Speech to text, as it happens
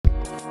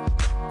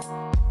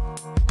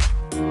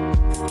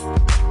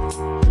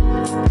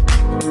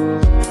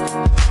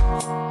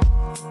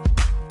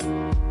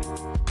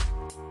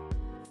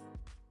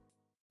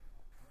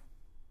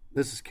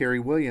This is Kerry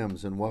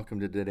Williams, and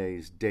welcome to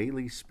today's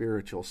Daily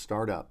Spiritual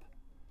Startup.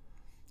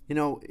 You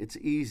know, it's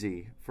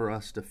easy for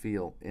us to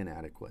feel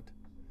inadequate.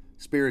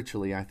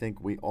 Spiritually, I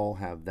think we all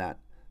have that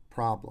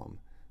problem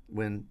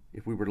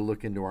if we were to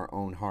look into our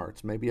own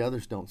hearts. Maybe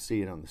others don't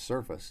see it on the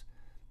surface,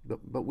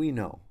 but we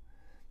know.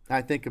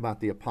 I think about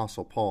the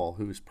Apostle Paul,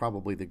 who is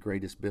probably the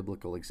greatest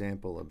biblical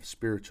example of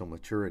spiritual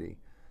maturity.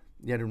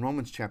 Yet in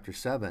Romans chapter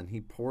 7, he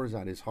pours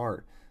out his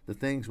heart. The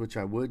things which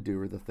I would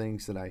do are the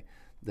things that I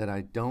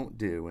don't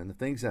do, and the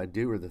things that I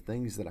do are the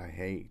things that I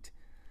hate.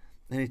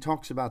 And he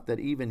talks about that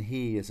even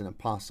he, as an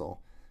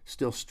apostle,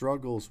 still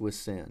struggles with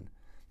sin.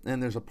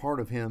 And there's a part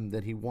of him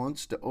that he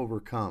wants to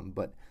overcome,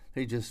 but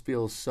he just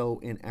feels so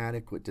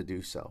inadequate to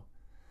do so.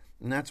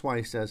 And that's why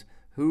he says,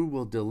 "Who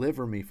will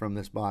deliver me from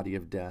this body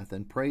of death?"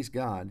 And praise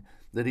God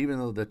that even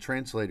though the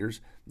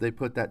translators, they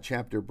put that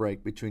chapter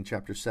break between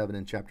chapter 7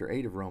 and chapter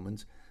 8 of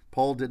Romans,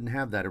 Paul didn't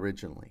have that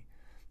originally.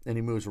 And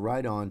he moves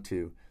right on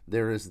to,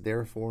 "There is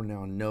therefore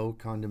now no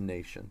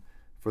condemnation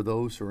for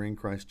those who are in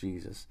Christ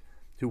Jesus,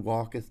 who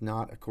walketh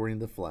not according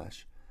to the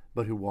flesh,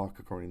 but who walk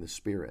according to the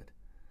Spirit."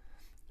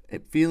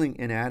 Feeling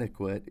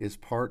inadequate is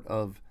part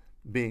of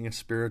being a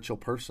spiritual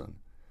person.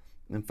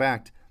 In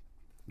fact,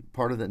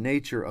 part of the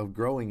nature of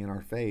growing in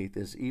our faith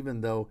is, even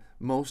though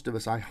most of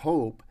us, I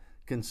hope,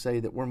 can say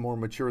that we're more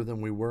mature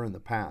than we were in the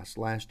past,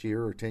 last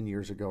year or 10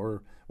 years ago,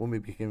 or when we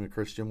became a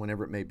Christian,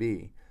 whenever it may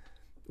be,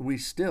 we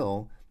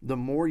still, the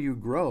more you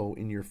grow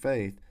in your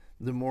faith,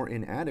 the more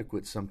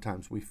inadequate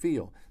sometimes we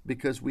feel,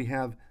 because we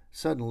have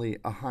suddenly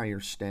a higher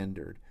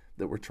standard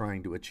that we're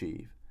trying to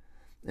achieve.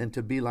 And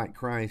to be like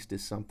Christ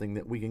is something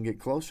that we can get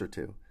closer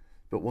to,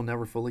 but we'll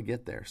never fully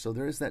get there. So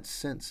there is that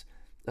sense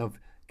of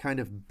kind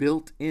of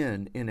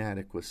built-in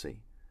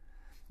inadequacy.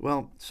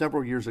 Well,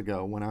 several years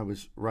ago when I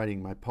was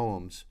writing my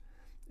poems,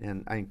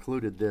 and I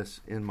included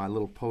this in my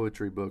little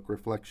poetry book,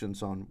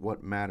 Reflections on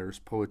What Matters,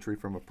 Poetry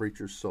from a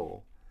Preacher's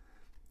Soul,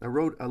 I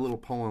wrote a little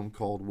poem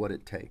called What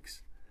It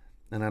Takes,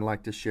 and I'd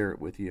like to share it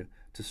with you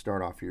to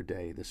start off your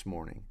day this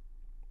morning.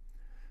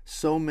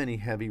 So many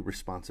heavy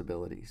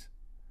responsibilities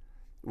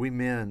we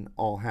men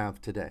all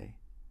have today.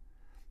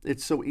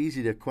 It's so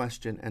easy to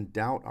question and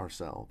doubt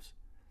ourselves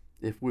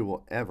if we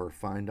will ever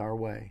find our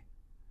way.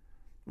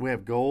 We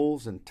have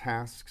goals and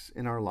tasks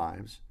in our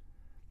lives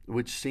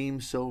which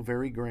seem so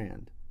very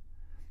grand,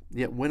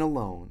 yet when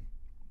alone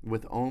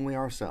with only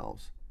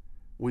ourselves,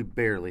 we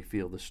barely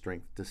feel the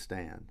strength to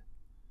stand.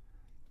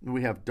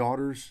 We have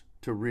daughters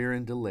to rear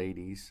into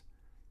ladies.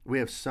 We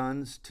have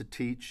sons to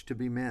teach to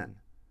be men.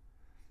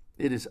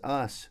 It is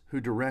us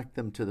who direct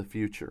them to the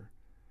future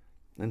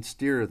and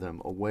steer them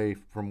away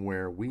from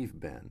where we've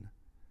been.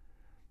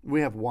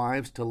 We have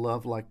wives to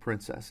love like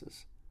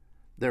princesses.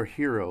 Their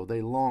hero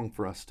they long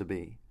for us to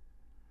be.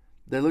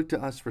 They look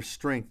to us for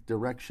strength,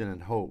 direction,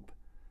 and hope.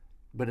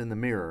 But in the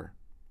mirror,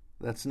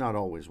 that's not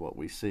always what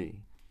we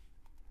see.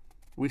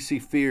 We see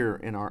fear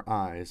in our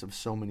eyes of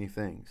so many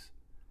things.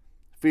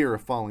 Fear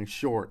of falling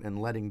short and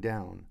letting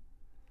down.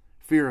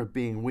 Fear of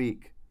being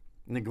weak,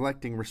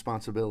 neglecting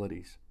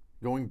responsibilities,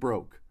 going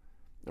broke,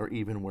 or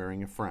even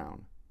wearing a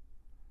frown.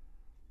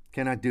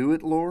 "Can I do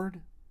it, Lord?"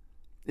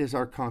 is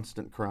our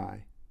constant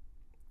cry.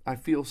 I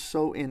feel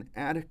so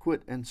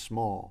inadequate and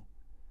small.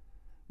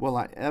 Will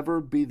I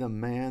ever be the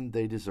man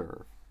they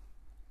deserve?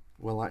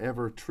 Will I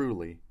ever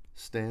truly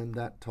stand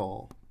that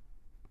tall?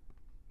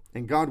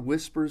 And God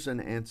whispers an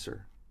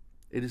answer.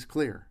 It is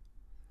clear.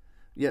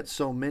 Yet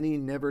so many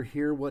never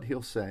hear what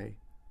he'll say.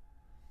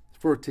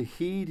 For to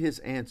heed his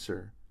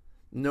answer,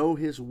 know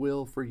his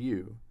will for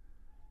you,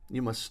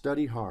 you must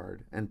study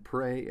hard and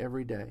pray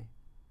every day.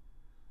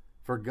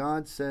 For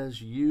God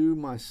says, "You,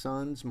 my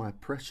sons, my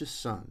precious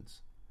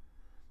sons,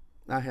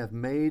 I have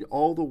made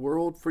all the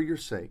world for your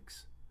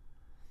sakes,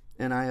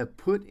 and I have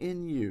put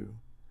in you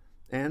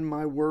and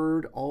my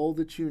word all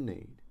that you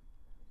need.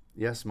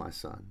 Yes, my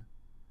son,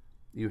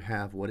 you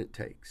have what it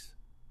takes."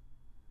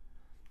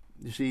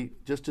 You see,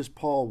 just as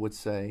Paul would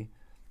say,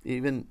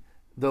 even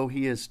though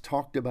he has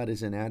talked about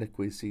his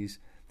inadequacies,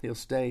 he'll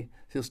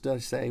still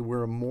say,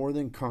 "We're more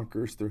than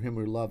conquerors through him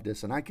who loved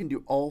us, and I can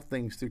do all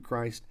things through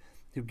Christ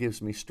who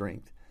gives me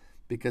strength."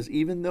 Because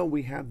even though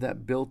we have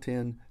that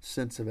built-in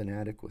sense of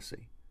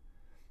inadequacy,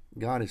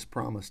 God has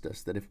promised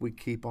us that if we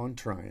keep on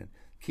trying,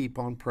 keep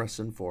on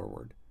pressing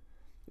forward,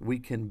 we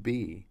can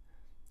be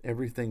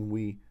everything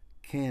we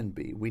can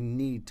be, we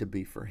need to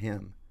be for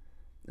him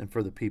and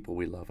for the people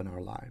we love in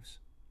our lives.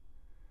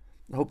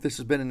 I hope this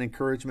has been an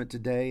encouragement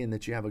today and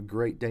that you have a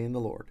great day in the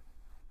Lord.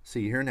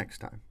 See you here next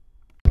time.